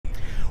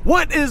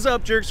What is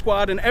up, Jerk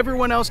Squad, and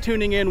everyone else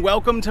tuning in?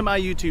 Welcome to my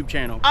YouTube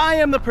channel. I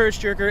am the Perch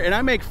Jerker, and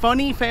I make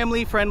funny,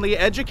 family-friendly,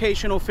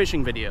 educational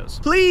fishing videos.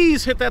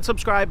 Please hit that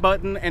subscribe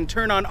button and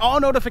turn on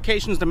all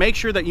notifications to make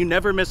sure that you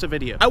never miss a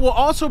video. I will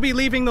also be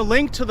leaving the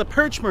link to the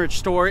Perch merch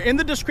store in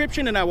the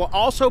description, and I will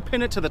also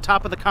pin it to the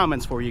top of the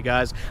comments for you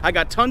guys. I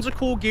got tons of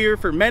cool gear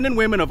for men and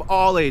women of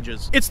all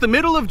ages. It's the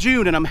middle of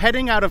June, and I'm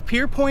heading out of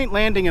Pierpoint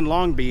Landing in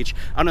Long Beach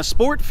on a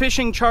sport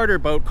fishing charter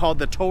boat called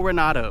the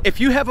Tornado. If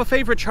you have a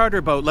favorite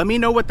charter boat, let me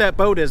know what that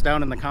boat is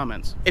down in the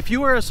comments. If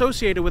you are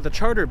associated with a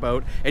charter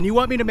boat and you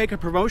want me to make a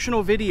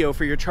promotional video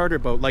for your charter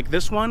boat like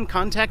this one,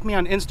 contact me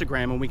on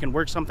Instagram and we can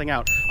work something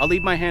out. I'll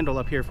leave my handle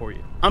up here for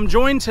you. I'm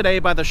joined today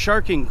by the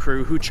sharking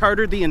crew who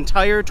chartered the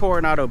entire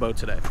Tornado boat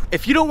today.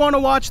 If you don't want to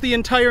watch the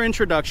entire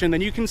introduction,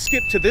 then you can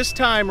skip to this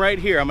time right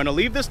here. I'm going to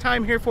leave this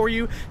time here for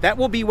you. That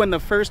will be when the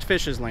first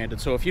fish is landed.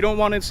 So if you don't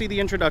want to see the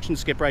introduction,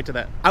 skip right to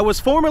that. I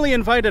was formally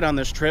invited on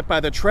this trip by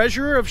the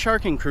treasurer of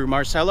Sharking Crew,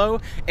 Marcelo,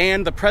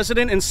 and the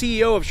president and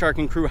CEO of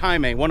Sharking Crew,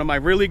 Jaime, one of my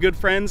really good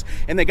friends,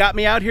 and they got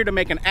me out here to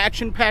make an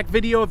action-packed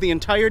video of the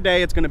entire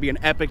day. It's going to be an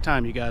epic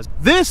time, you guys.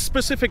 This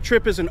specific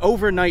trip is an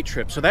overnight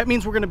trip, so that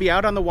means we're going to be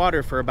out on the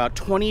water for about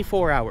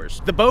 24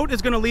 hours. The boat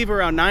is going to leave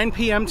around 9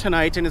 p.m.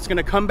 tonight, and it's going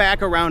to come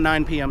back around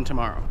 9 p.m.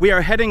 tomorrow. We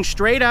are heading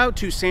straight out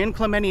to San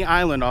Clemente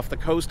Island off the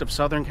coast of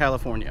Southern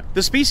California.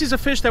 The species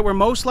of fish that we're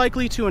most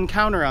likely to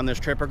encounter on this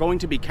trip are going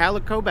to be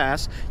calico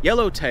bass,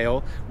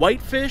 yellowtail,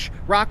 whitefish,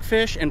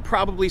 rockfish, and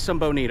probably some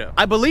bonito.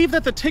 I believe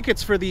that the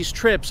tickets for these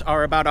trips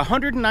are about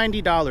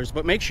 $190,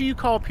 but make sure you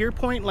call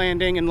Pierpoint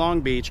Landing in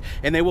Long Beach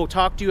and they will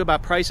talk to you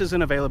about prices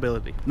and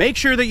availability. Make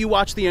sure that you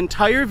watch the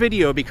entire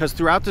video because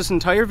throughout this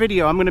entire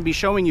video I'm going to be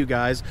showing you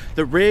guys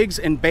the rigs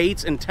and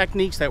baits and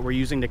techniques that we're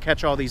using to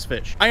catch all these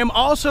fish. I am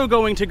also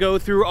going to go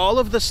through all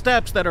of the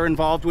steps that are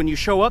involved when you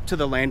show up to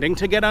the landing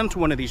to get onto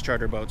one of these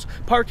charter boats.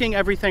 Parking,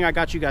 everything, I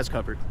got you guys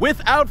covered.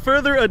 Without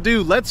further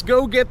ado, let's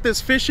go get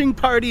this fishing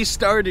party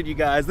started, you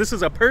guys. This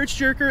is a Perch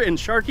Jerker and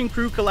Sharking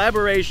Crew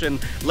collaboration.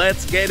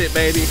 Let's get it,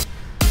 baby.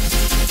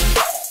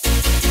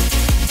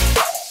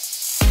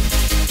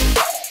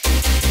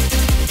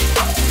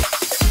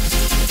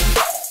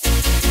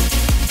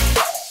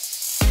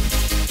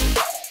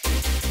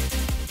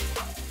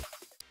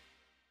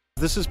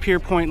 This is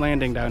Pierpoint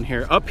Landing down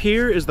here. Up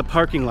here is the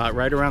parking lot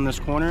right around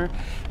this corner.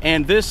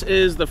 And this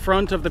is the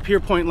front of the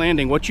Pierpoint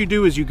Landing. What you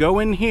do is you go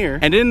in here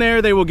and in there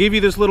they will give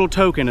you this little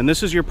token, and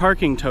this is your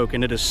parking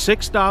token. It is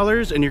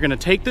 $6 and you're gonna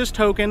take this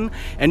token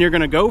and you're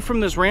gonna go from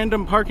this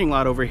random parking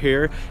lot over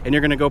here and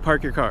you're gonna go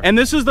park your car. And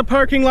this is the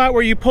parking lot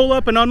where you pull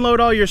up and unload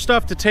all your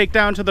stuff to take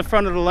down to the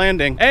front of the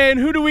landing. Hey, and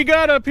who do we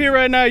got up here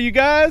right now, you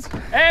guys?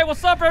 Hey,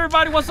 what's up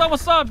everybody? What's up?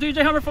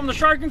 DJ Hammer from the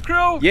Sharking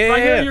Crew. Yeah.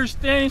 Right here, you're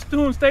staying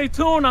tuned. Stay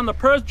tuned on the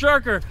Perch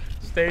Jerker.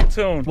 Stay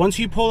tuned. Once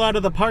you pull out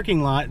of the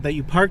parking lot that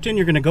you parked in,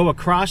 you're gonna go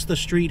across the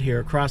street here,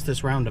 across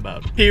this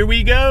roundabout. Here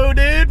we go,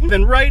 dude.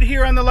 Then right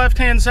here on the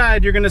left-hand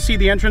side, you're gonna see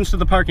the entrance to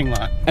the parking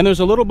lot. And there's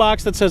a little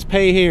box that says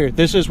pay here.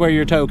 This is where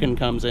your token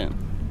comes in.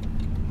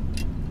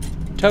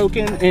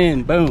 Token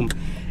in, boom.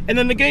 And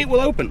then the gate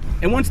will open.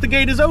 And once the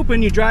gate is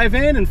open, you drive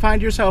in and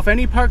find yourself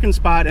any parking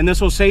spot, and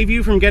this will save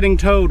you from getting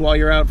towed while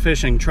you're out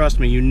fishing. Trust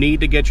me, you need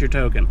to get your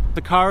token.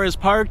 The car is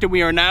parked and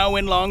we are now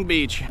in Long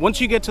Beach.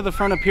 Once you get to the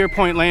front of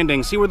Pierpoint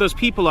Landing, see where those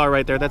people are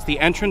right there? That's the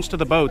entrance to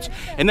the boats.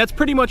 And that's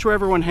pretty much where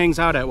everyone hangs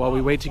out at while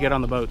we wait to get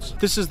on the boats.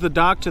 This is the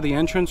dock to the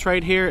entrance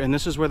right here, and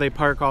this is where they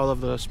park all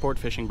of the sport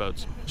fishing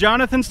boats.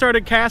 Jonathan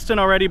started casting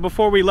already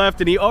before we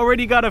left, and he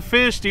already got a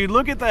fish, dude.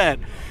 Look at that.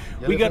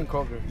 We got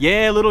croaker.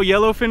 Yeah, little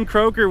yellowfin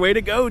croaker. Way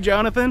to go,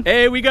 Jonathan.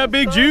 Hey, we got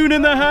Big June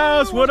in the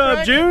house. What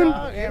up, June?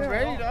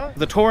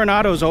 The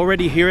Tornado's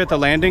already here at the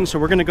landing, so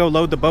we're gonna go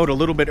load the boat a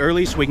little bit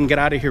early so we can get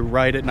out of here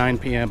right at 9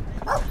 p.m.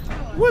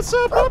 What's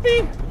up, puppy?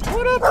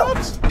 What up,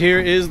 pups? Here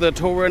is the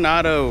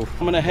Tornado.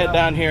 I'm gonna head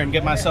down here and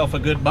get myself a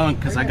good bunk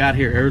because I got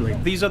here early.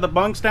 These are the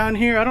bunks down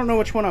here. I don't know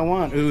which one I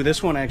want. Ooh,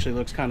 this one actually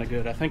looks kind of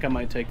good. I think I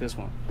might take this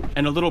one.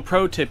 And a little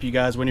pro tip, you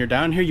guys, when you're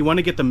down here, you want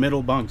to get the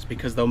middle bunks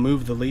because they'll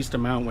move the least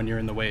amount when you're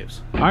in the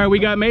waves. All right, we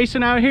got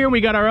Mason out here.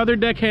 We got our other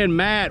deckhand,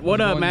 Matt.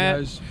 What up, Matt?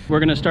 Guys? We're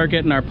gonna start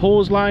getting our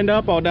poles lined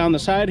up all down the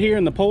side here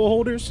and the pole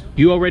holders.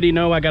 You already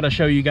know I gotta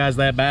show you guys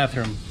that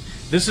bathroom.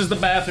 This is the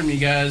bathroom, you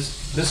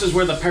guys. This is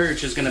where the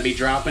Perch is gonna be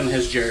dropping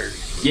his jerk.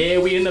 Yeah,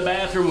 we in the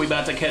bathroom, we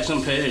about to catch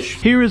some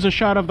fish. Here is a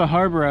shot of the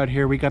harbor out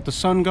here. We got the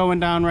sun going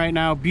down right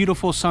now.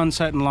 Beautiful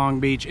sunset in Long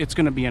Beach. It's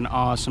gonna be an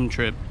awesome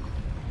trip.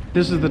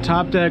 This is the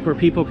top deck where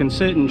people can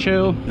sit and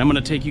chill. And I'm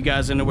gonna take you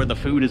guys into where the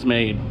food is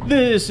made.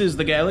 This is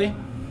the galley.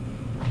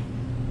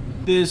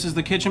 This is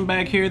the kitchen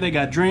back here. They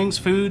got drinks,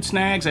 food,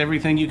 snacks,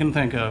 everything you can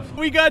think of.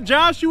 We got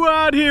Joshua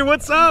out here.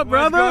 What's up,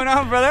 brother? What's going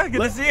on, brother?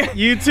 Good to see you.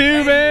 You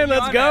too, man.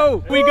 Let's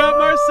go. We got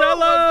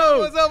Marcelo.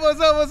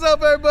 What's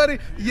up, everybody?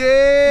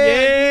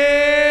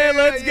 Yeah,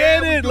 let's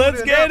get it.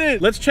 Let's get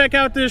it. Let's check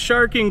out this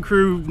Sharking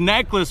Crew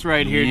necklace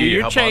right here, dude.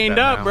 You're chained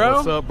up, bro.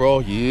 What's up, bro?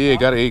 Yeah,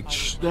 got a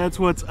That's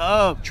what's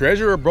up.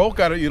 treasurer, bro.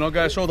 Got to,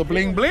 gotta show the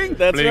bling bling.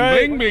 That's bling,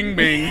 right. Bling, bling,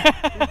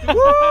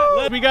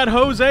 bling. We got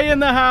Jose in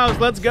the house.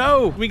 Let's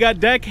go. We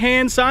got deckhand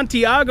hand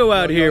Santiago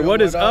out here.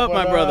 What is up,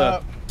 my brother?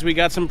 up? We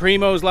got some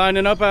primos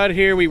lining up out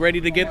here. We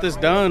ready to get this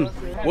done.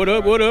 What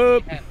up, what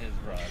up?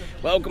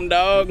 Welcome,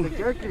 dog.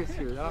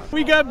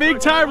 We got Big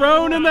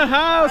Tyrone in the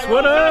house.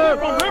 What up?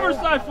 From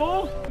Riverside,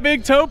 fool.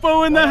 Big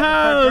Topo in the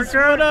house.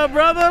 What up,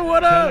 brother?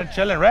 What up?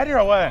 Chilling ready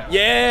or what?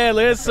 Yeah,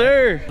 yes,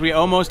 sir. We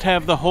almost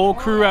have the whole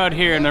crew out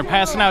here, and they're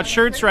passing out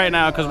shirts right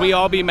now because we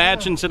all be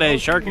matching today,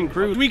 Shark and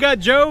Crew. We got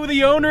Joe,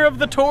 the owner of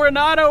the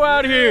Toronado,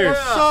 out here.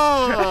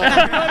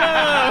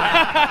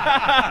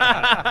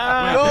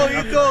 Yo,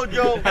 you go,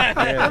 Joe.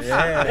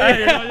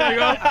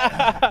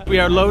 We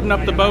are loading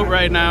up the boat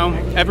right now.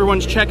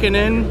 Everyone's checking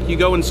in. You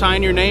go and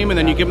sign your name, and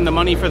then you give them the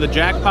money for the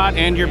jackpot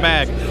and your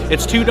bag.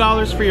 It's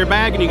 $2 for your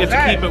bag, and you get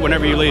to keep it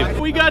whenever you leave.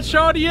 We got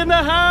Shorty in the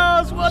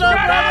house. What up,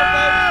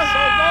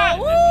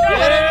 brother? Woo!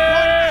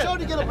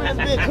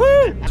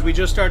 We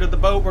just started the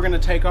boat. We're gonna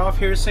take off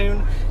here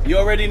soon. You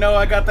already know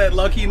I got that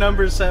lucky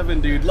number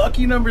 7, dude.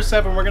 Lucky number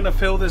 7. We're gonna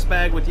fill this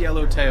bag with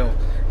yellowtail.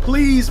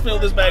 Please fill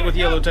this bag with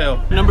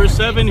yellowtail. Number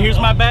 7, here's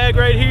my bag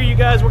right here, you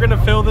guys. We're gonna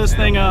fill this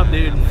thing up,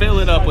 dude. Fill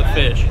it up with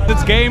fish.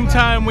 It's game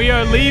time. We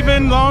are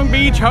leaving Long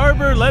Beach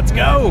Harbor. Let's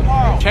go.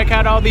 Check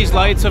out all these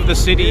lights of the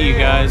city, you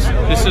guys.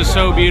 This is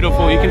so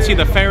beautiful. You can see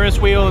the Ferris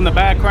wheel in the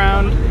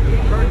background.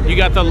 You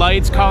got the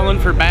lights calling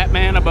for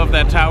Batman above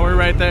that tower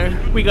right there.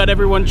 We got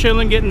everyone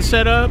chilling, getting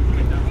set up.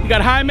 We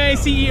got Jaime,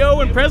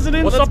 CEO and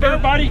President. What's up,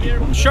 everybody?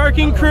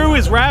 Sharking Crew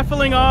is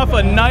raffling off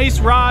a nice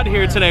rod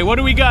here today. What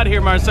do we got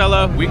here,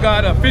 Marcelo? We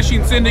got a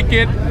Fishing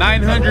Syndicate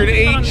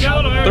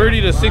 900H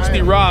 30 to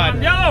 60 rod.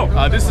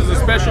 This is a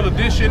special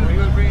edition.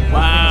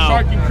 Wow.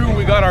 Sharking Crew.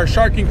 We got our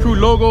Sharking Crew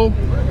logo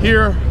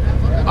here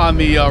on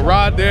the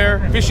rod there.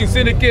 Fishing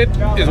Syndicate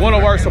is one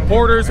of our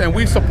supporters, and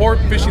we support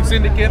Fishing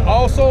Syndicate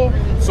also.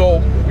 So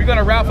we're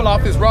gonna raffle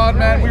off this rod,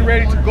 man. We're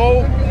ready to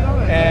go.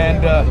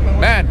 And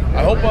man,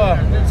 I hope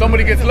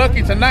somebody gets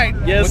lucky tonight.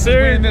 Yes, with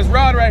sir. winning this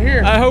rod right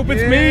here. I hope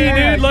it's me,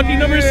 dude. Lucky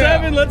number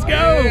 7. Let's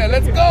go. Yeah,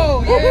 let's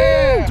go.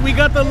 Yeah. We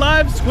got the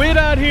live squid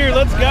out here.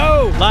 Let's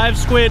go. Live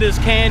squid is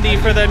candy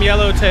for them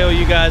yellowtail,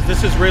 you guys.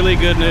 This is really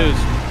good news.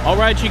 All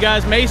right, you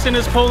guys. Mason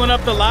is pulling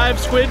up the live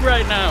squid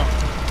right now.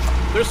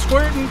 They're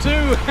squirting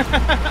too.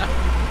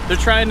 They're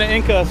trying to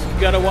ink us. You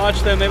gotta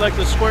watch them. They like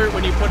to squirt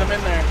when you put them in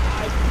there.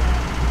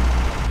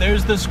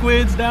 There's the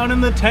squids down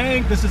in the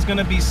tank. This is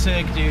gonna be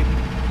sick, dude.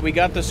 We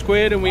got the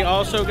squid and we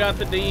also got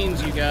the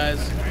Deans, you guys.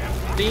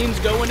 Deans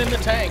going in the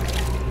tank.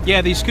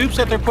 Yeah, these scoops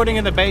that they're putting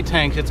in the bait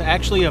tanks, it's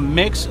actually a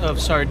mix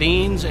of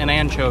sardines and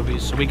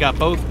anchovies. So we got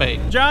both bait.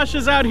 Josh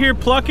is out here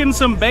plucking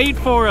some bait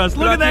for us.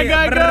 Look at that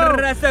guy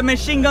go. That's a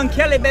machine gun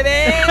Kelly,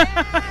 baby.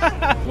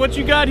 What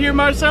you got here,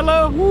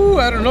 Marcelo? Ooh,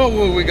 I don't know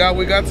what we got.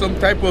 We got some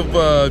type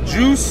of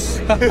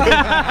juice.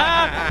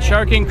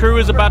 Sharking Crew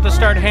is about to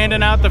start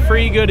handing out the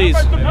free goodies.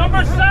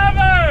 Number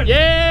 7.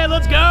 Yeah,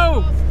 let's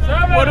go.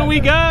 7. What do we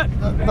got?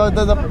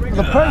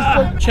 The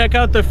Perch. Check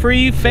out the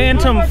free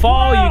Phantom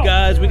Fall, you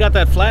guys. We got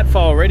that flat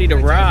fall ready to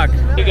rock.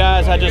 You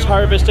guys, I just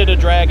harvested a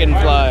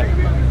dragonfly.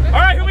 All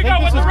right, here we go. This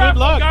With is the good raffle,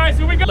 luck. guys.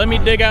 Here we go. Let me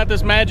dig out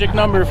this magic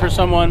number for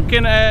someone.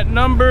 Looking at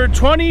number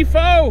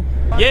 24.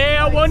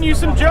 Yeah, I won you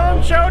some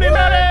junk, Shody,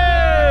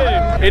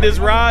 buddy. It is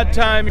rod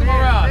time. Number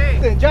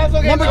 10.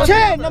 Number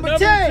 10. Number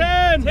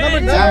 10.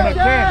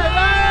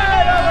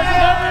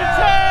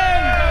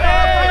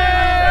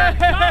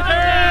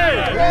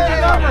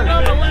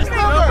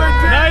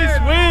 Nice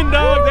win,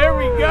 dog. There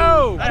we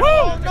go.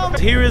 Woo!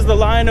 Here is the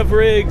line of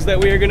rigs that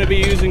we are going to be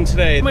using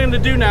today. What I'm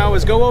going to do now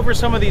is go over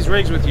some of these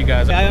rigs with you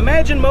guys. I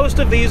imagine most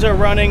of these are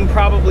running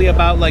probably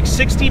about like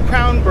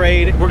 60-pound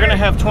braid. We're going to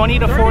have 20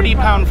 to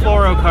 40-pound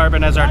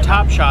fluorocarbon as our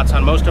top shots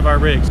on most of our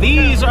rigs.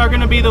 These are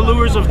going to be the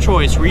lures of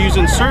choice. We're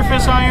using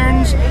surface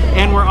irons,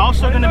 and we're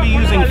also going to be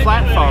using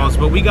flat falls,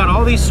 but we got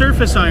all these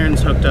surface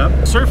irons hooked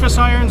up. Surface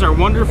irons are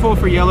wonderful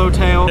for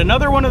yellowtail.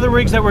 Another one of the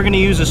rigs that we're going to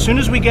use as soon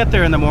as we get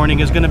there in the morning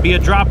is going to be a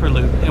dropper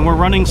loop, and we're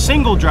running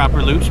single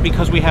dropper loops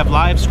because we have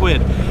live squid.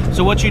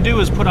 So what you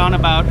do is put on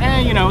about,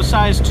 you know,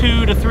 size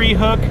 2 to 3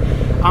 hook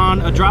on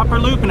a dropper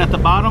loop, and at the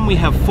bottom we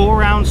have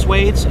 4-ounce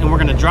weights, and we're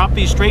going to drop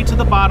these straight to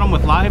the bottom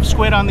with live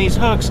squid on these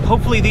hooks.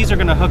 Hopefully these are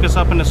going to hook us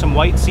up into some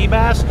white sea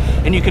bass,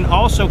 and you can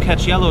also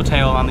catch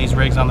yellowtail on these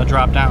rigs on the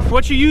drop down.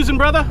 What you using,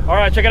 brother? All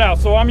right, check it out.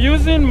 So I'm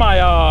using my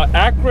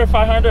Acra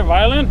 500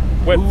 Violent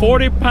with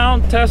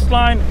 40-pound test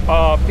line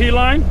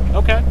P-line.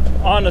 Okay.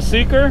 On a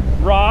seeker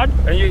rod,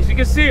 and as you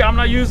can see, I'm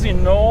not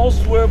using no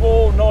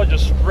swivel, no,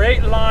 just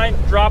straight line,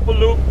 drop a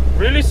loop,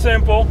 really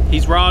simple.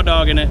 He's raw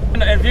dogging it.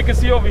 And if you can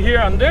see over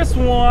here on this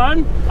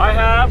one, I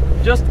have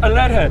just a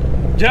lead head,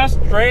 just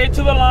straight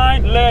to the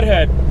line, lead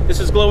head. This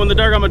is glow in the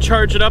dark. I'm gonna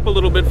charge it up a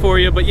little bit for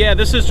you, but yeah,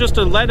 this is just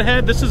a lead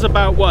head. This is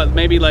about what,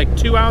 maybe like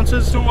 2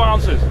 ounces? 2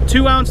 ounces.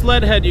 2-ounce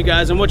lead head, you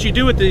guys. And what you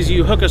do with these,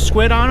 you hook a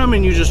squid on them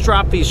and you just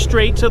drop these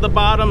straight to the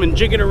bottom and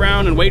jig it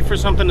around and wait for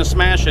something to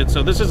smash it.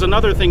 So this is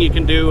another thing you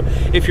can do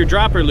if your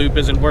dropper loop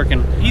isn't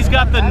working. He's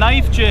got the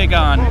knife jig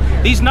on.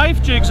 These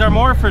knife jigs are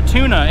more for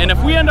tuna, and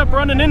if we end up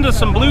running into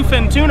some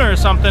bluefin tuna or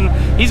something,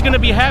 he's gonna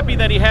be happy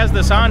that he has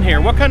this on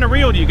here. What kind of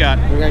reel do you got?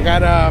 I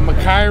got a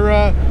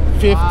Makyra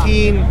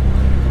 15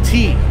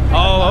 T.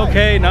 Oh,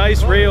 okay,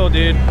 nice reel,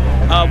 dude.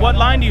 What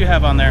line do you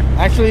have on there?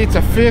 Actually, it's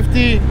a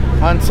 50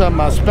 on some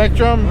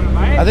Spectrum.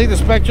 I think the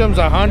Spectrum's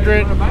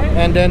 100,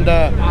 and then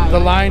the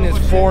line is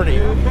 40.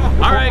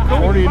 All right, cool.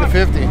 40 to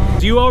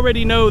 50. You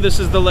already know this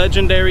is the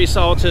legendary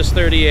Saltus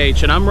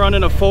 30H, and I'm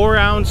running a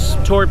 4-ounce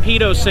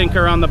torpedo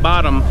sinker on the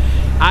bottom.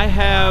 I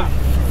have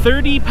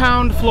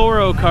 30-pound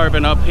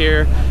fluorocarbon up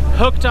here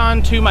hooked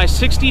onto my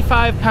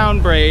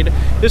 65-pound braid.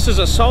 This is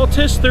a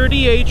Saltus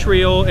 30H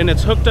reel, and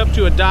it's hooked up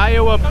to a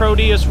Daiwa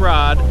Proteus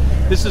rod.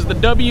 This is the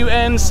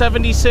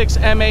WN76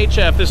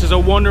 MHF. This is a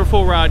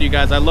wonderful rod, you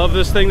guys. I love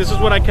this thing. This is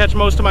what I catch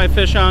most of my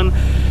fish on.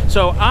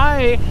 So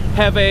I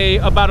have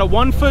about a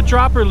 1-foot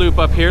dropper loop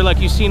up here, like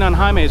you've seen on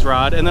Jaime's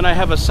rod, and then I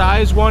have a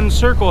size 1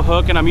 circle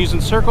hook, and I'm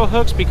using circle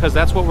hooks because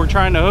that's what we're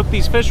trying to hook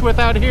these fish with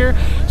out here,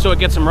 so it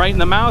gets them right in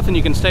the mouth and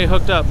you can stay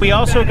hooked up. We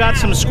also got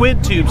some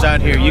squid tubes out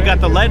here. You got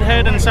the lead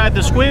head inside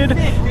the squid,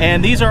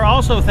 and these are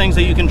also things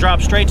that you can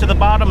drop straight to the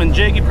bottom and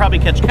jig. You probably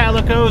catch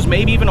calicos,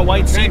 maybe even a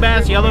white sea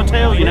bass,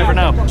 yellowtail, you never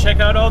know.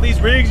 Check out all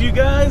these rigs, you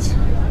guys.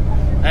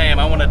 Damn,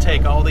 I want to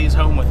take all these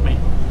home with me.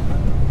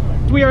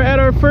 We are at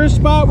our first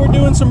spot. We're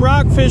doing some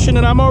rock fishing,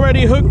 and I'm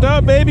already hooked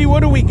up, baby.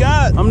 What do we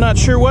got? I'm not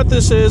sure what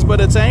this is,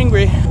 but it's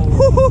angry.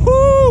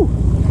 Woo-hoo-hoo!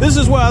 This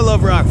is why I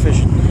love rock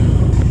fishing.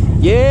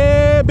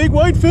 Yeah, big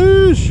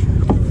whitefish.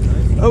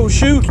 Oh,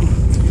 shoot.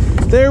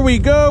 There we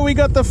go. We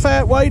got the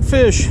fat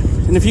whitefish.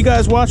 And if you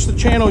guys watch the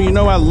channel, you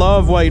know I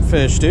love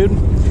whitefish, dude.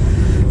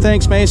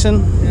 Thanks,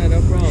 Mason. Yeah,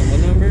 no problem. What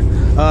number?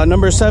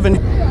 Number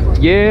 7.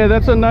 Yeah,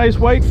 that's a nice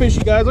whitefish,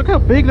 you guys. Look how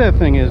big that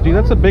thing is, dude.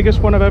 That's the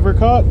biggest one I've ever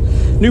caught.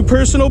 New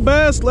personal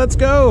best. Let's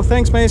go.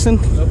 Thanks, Mason.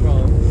 No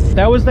problem.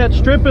 That was that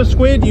strip of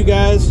squid, you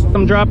guys.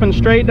 I'm dropping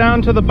straight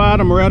down to the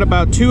bottom. We're at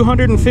about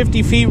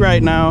 250 feet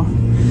right now.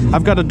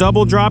 I've got a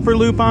double dropper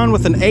loop on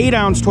with an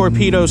 8-ounce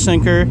torpedo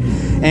sinker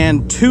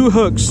and 2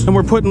 hooks. And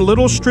we're putting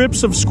little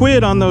strips of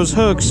squid on those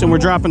hooks, and we're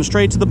dropping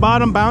straight to the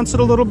bottom, bounce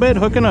it a little bit,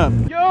 hooking up.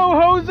 Yo,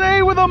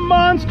 Jose with a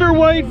monster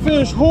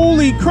whitefish.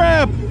 Holy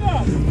crap.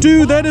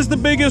 Dude, that is the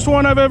biggest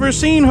one I've ever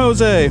seen,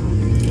 Jose.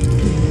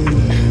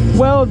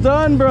 Well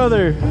done,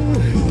 brother.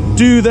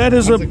 Dude, that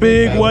is a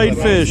big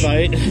whitefish.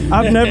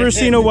 I've never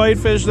seen a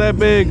whitefish that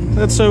big.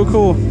 That's so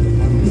cool.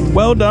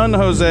 Well done,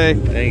 Jose.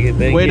 Thank you.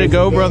 Way to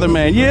go, brother,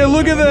 man. Yeah,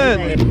 look at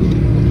that.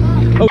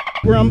 Oh,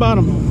 we're on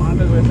bottom.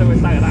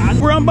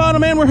 We're on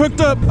bottom, and we're hooked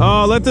up.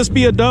 Oh, let this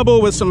be a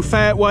double with some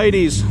fat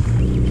whiteys.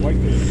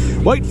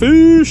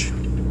 Whitefish.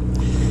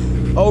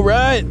 All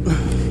right.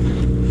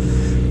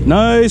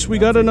 Nice, we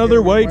got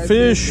another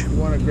whitefish.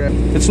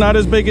 It's not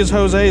as big as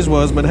Jose's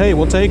was, but hey,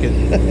 we'll take it.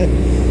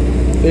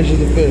 Fish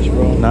is a fish,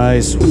 bro.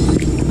 Nice.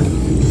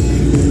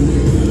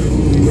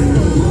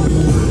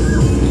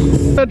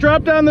 I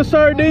dropped down the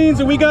sardines,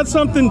 and we got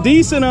something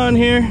decent on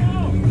here.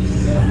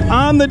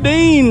 On the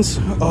Deans.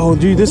 Oh,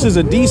 dude, this is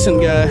a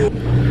decent guy.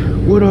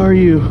 What are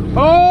you?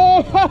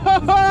 Oh, ho, ho,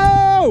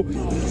 ho!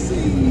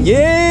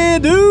 Yeah,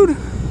 dude.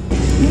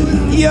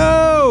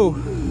 Yo.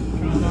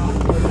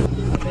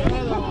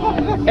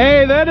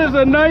 Hey, that is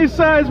a nice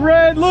size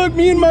red. Look,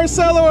 me and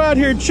Marcelo out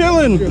here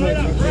chilling.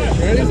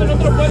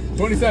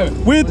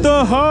 27. With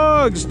the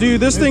hogs. Dude,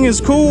 this thing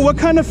is cool. What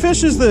kind of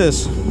fish is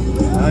this?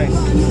 Nice.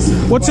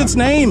 What's its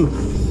name?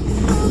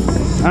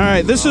 All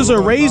right, this is a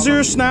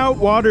razor snout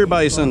water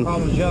bison.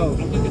 Come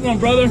on,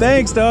 brother.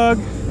 Thanks, dog.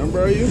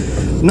 Number are you?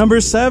 Number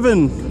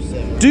 7.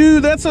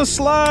 Dude, that's a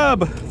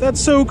slob. That's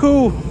so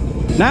cool.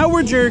 Now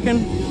we're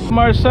jerking.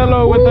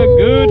 Marcelo with a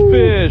good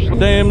fish.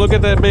 Damn, look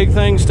at that big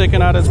thing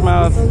sticking out its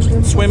mouth.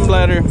 Swim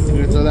bladder.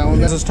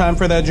 It's time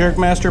for that jerk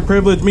master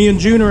privilege. Me and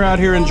June are out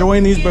here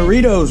enjoying these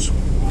burritos.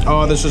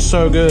 Oh, this is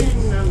so good.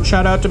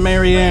 Shout out to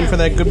Marianne for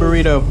that good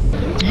burrito.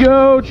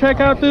 Yo,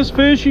 check out this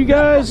fish, you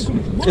guys.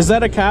 Is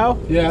that a cow?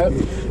 Yeah.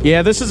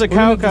 Yeah, this is a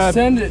cow cod.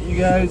 Send it, you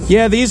guys.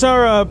 Yeah, these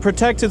are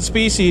protected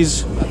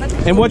species.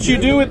 And what you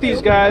do with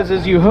these guys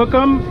is you hook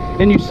them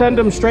and you send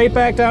them straight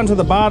back down to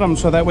the bottom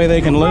so that way they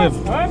can live.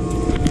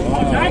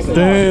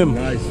 Damn.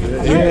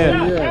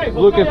 Yeah.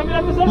 Look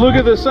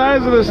at the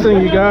size of this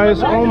thing, you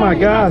guys. Oh my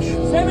gosh.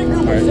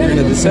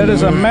 That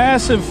is a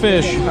massive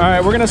fish. All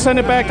right, we're gonna send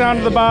it back down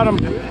to the bottom.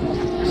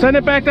 Send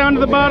it back down to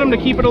the bottom to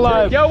keep it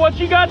alive. Yo, what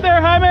you got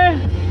there, Jaime?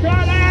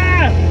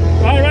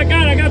 All right,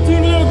 I got 2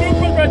 little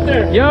groupers right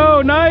there.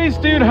 Yo, nice,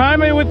 dude.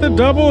 Jaime with the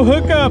double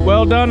hookup.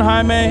 Well done,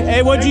 Jaime.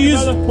 Hey, what'd you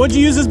use? What'd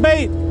you use as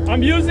bait?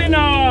 I'm using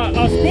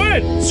a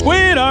squid.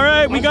 Squid, all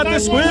right. We got the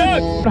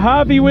squid.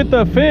 Javi with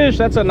the fish.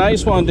 That's a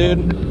nice one,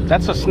 dude.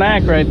 That's a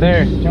snack right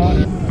there.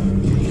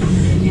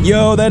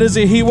 Yo, that is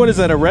what is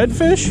that, a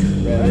redfish?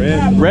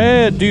 Red.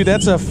 Red, dude,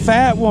 that's a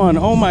fat one.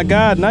 Oh my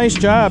God, nice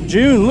job.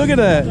 June, look at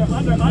that.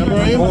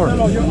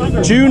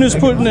 June is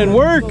putting in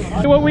work.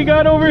 What we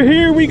got over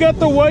here, we got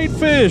the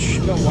whitefish.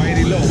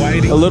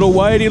 A little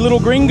whitey, little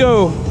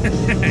gringo.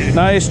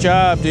 Nice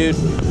job, dude.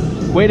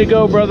 Way to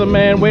go, brother,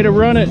 man. Way to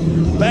run it.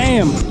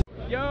 Bam.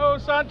 Yo,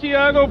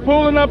 Santiago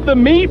pulling up the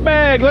meat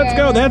bag. Let's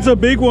go. That's a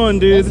big one,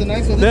 dude.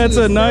 That's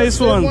a nice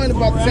one.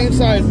 About the same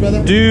size,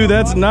 brother. Dude,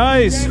 that's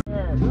nice.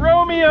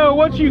 Romeo,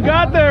 what you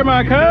got there,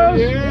 my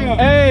cuz? Yeah.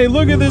 Hey,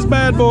 look at this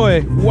bad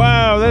boy.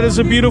 Wow, that is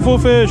a beautiful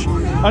fish.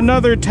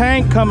 Another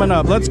tank coming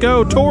up. Let's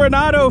go.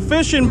 Tornado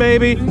fishing,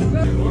 baby.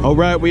 All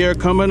right, we are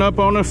coming up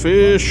on a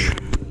fish.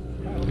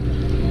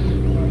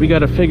 We got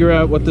to figure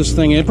out what this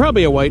thing is.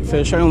 Probably a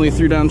whitefish. I only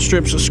threw down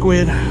strips of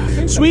squid.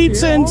 Sweet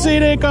Cincy,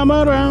 they come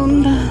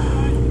around.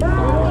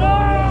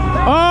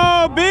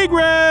 Oh, big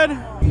red.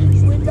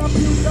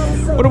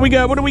 What do we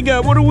got? What do we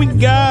got? What do we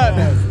got?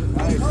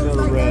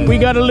 We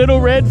got a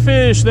little red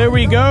fish. There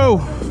we go.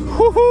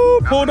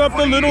 Woohoo! Pulled up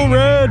the little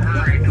red.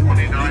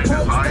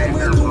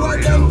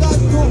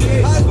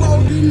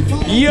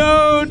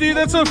 Yo, dude,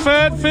 that's a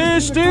fat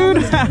fish, dude.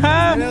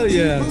 Hell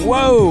yeah.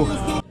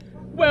 Whoa.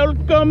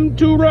 Welcome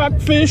to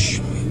Rockfish.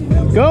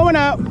 Going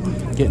out.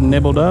 Getting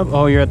nibbled up.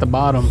 Oh, you're at the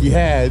bottom.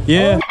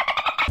 Yeah.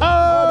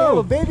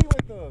 Oh, baby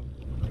with them.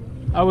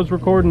 I was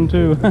recording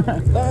too.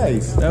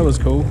 Nice. That was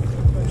cool.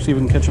 See if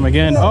we can catch them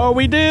again. Oh,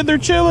 we did. They're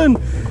chilling.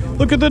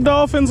 Look at the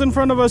dolphins in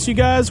front of us, you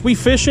guys. We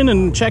fishing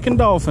and checking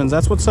dolphins.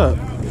 That's what's up.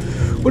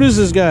 What is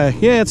this guy?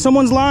 Yeah, it's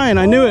someone's line.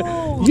 I knew it.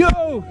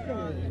 Yo!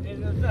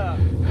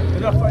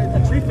 It's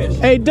a tree fish.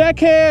 Hey,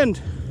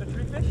 deckhand. A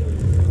tree fish?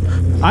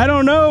 I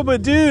don't know,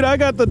 but dude, I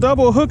got the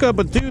double hookup.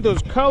 But dude,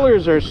 those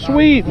colors are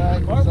sweet.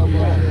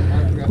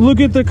 Look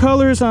at the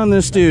colors on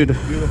this dude.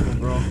 Beautiful,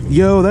 bro.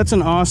 Yo, that's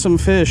an awesome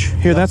fish.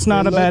 Here, that's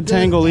not a bad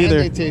tangle either.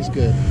 They taste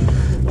good.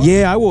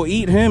 Yeah, I will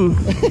eat him.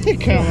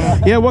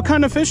 Yeah, what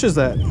kind of fish is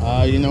that?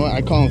 You know what?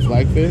 I call them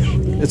flagfish.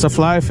 It's a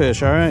fly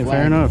fish. All right,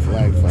 fair enough.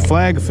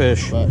 Flag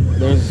fish. But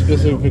there's a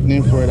specific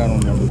name for it. I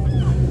don't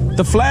remember.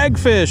 The flag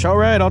fish. All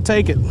right, I'll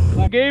take it.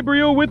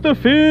 Gabriel with the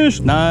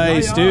fish.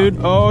 Nice, dude.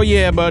 Oh,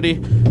 yeah, buddy.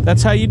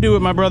 That's how you do it,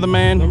 my brother,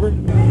 man.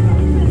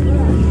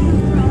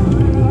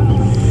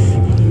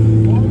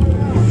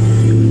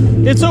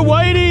 It's a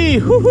whitey.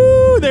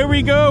 Woohoo! There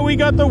we go. We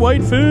got the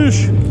white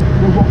fish.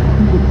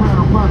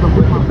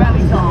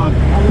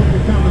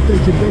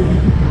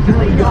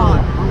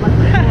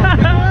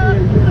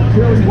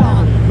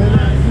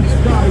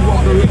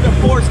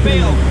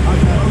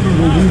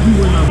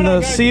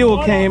 The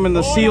seal came and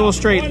the seal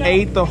straight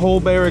ate the whole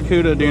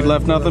barracuda, dude.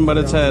 Left nothing but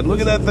its head. Look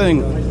at that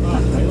thing.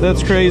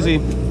 That's crazy.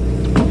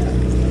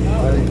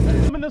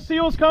 The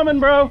seal's coming,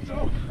 bro.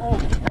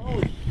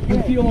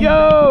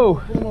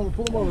 Yo!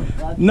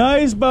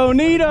 Nice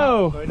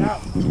bonito.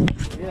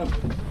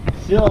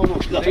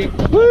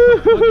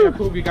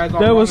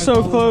 That was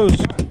so close.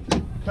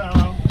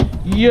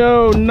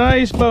 Yo,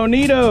 nice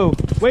bonito.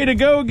 Way to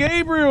go,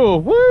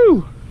 Gabriel.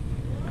 Woo!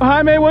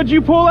 Jaime, what'd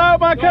you pull out,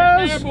 my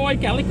cuz? Boy,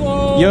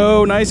 calico.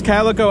 Yo, nice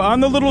calico on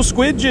the little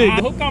squid jig.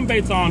 Hook on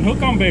bait's on.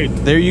 Hook on bait.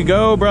 There you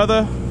go,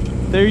 brother.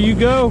 There you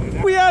go.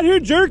 We out here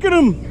jerking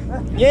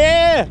them.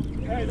 Yeah.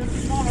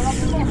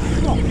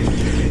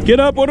 Get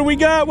up. What do we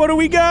got? What do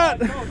we got?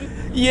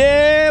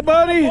 Yeah,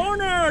 buddy.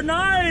 Corner,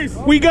 nice.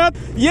 We got,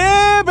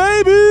 yeah,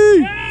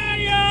 baby.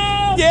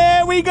 Yeah,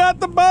 yeah, we got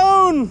the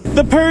bone.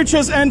 The perch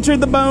has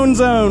entered the bone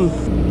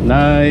zone.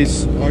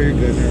 Nice. Oh, you're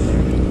good there,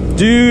 man.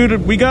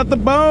 Dude, we got the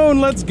bone.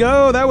 Let's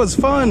go. That was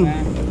fun.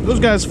 Those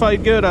guys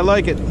fight good. I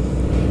like it.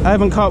 I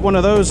haven't caught one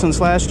of those since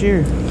last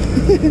year.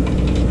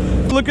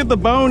 Look at the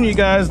bone, you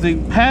guys. The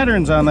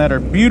patterns on that are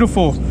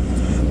beautiful.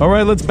 All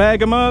right, let's bag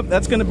them up.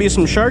 That's going to be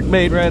some shark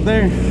bait right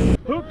there.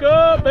 Hook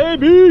up,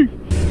 baby.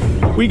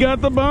 We got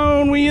the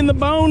bone. We in the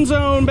bone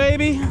zone,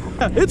 baby.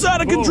 It's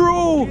out of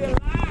control.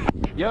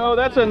 Yo,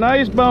 that's a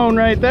nice bone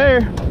right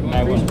there.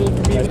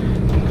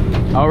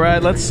 All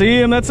right, let's see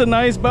him. That's a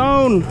nice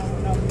bone.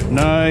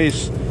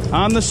 Nice.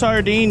 On the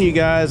sardine, you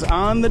guys.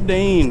 On the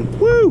Dane.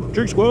 Woo!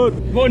 Jerk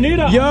squad.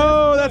 Bonita.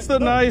 Yo, that's the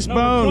nice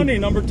bone.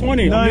 Number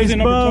 20. Nice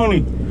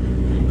bone.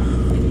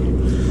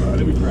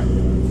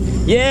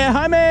 Yeah,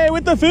 Jaime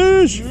with the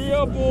fish.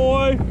 Yeah,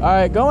 boy. All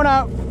right, going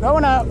out.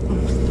 Going out.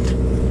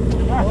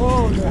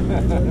 All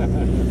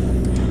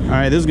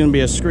right, this is going to be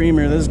a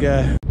screamer, this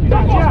guy.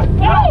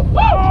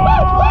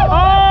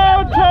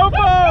 Oh,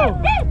 Topo!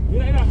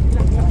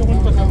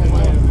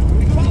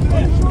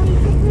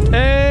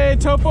 Hey,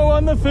 Topo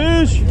on the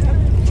fish.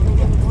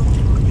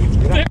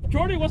 Hey,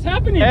 Jordy, what's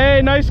happening?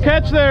 Hey, nice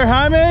catch there,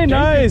 Jaime.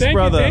 Nice,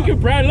 brother. Thank you,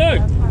 Brad.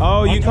 Look.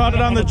 Oh, you caught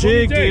it on the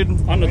jig, dude.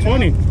 On the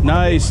 20.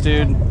 Nice,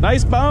 dude.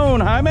 Nice bone,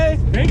 Jaime.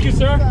 Thank you,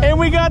 sir. And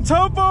we got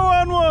Topo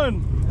on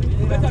one.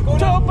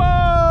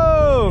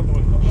 Topo!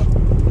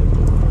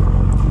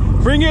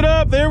 Bring it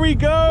up. There we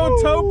go.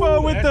 Ooh,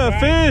 Topo with the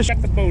fish.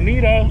 Got the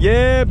bonita.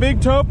 Yeah, big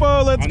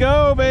Topo. Let's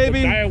go,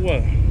 baby.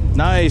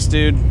 Nice,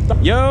 dude.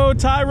 Yo,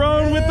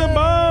 Tyrone with the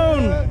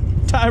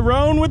bone.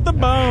 Tyrone with the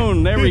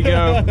bone. There we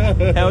go.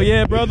 Hell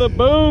yeah, brother.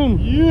 Boom.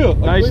 Yeah.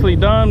 Nicely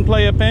done,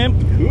 player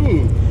pimp.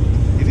 Ooh.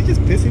 Is he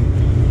just pissing?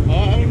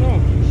 I don't know.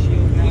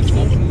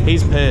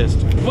 He's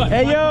pissed. What?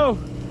 Hey, yo.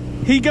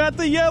 He got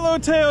the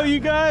yellowtail, you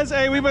guys.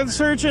 Hey, we've been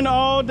searching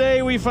all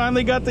day. We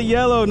finally got the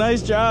yellow.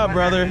 Nice job,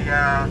 brother.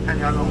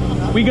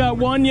 We got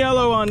one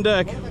yellow on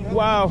deck.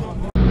 Wow.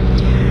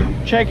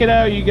 Check it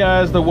out, you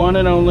guys. The one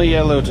and only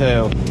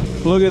yellowtail.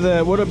 Look at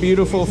that. What a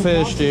beautiful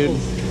fish, dude.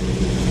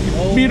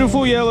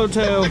 Beautiful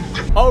yellowtail.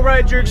 All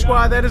right, Jerk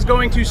Squad, that is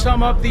going to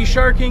sum up the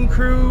Sharking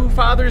Crew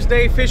Father's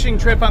Day fishing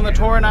trip on the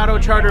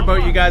Toronado charter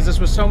boat, you guys. This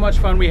was so much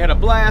fun. We had a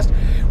blast.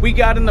 We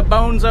got in the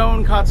bone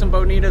zone, caught some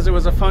bonitas. It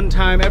was a fun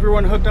time.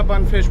 Everyone hooked up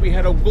on fish. We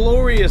had a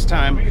glorious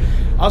time.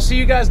 I'll see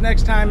you guys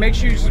next time. Make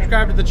sure you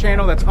subscribe to the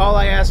channel. That's all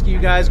I ask you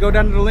guys. Go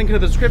down to the link in the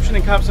description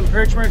and cop some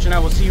Perch merch, and I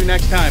will see you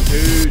next time.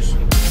 Peace.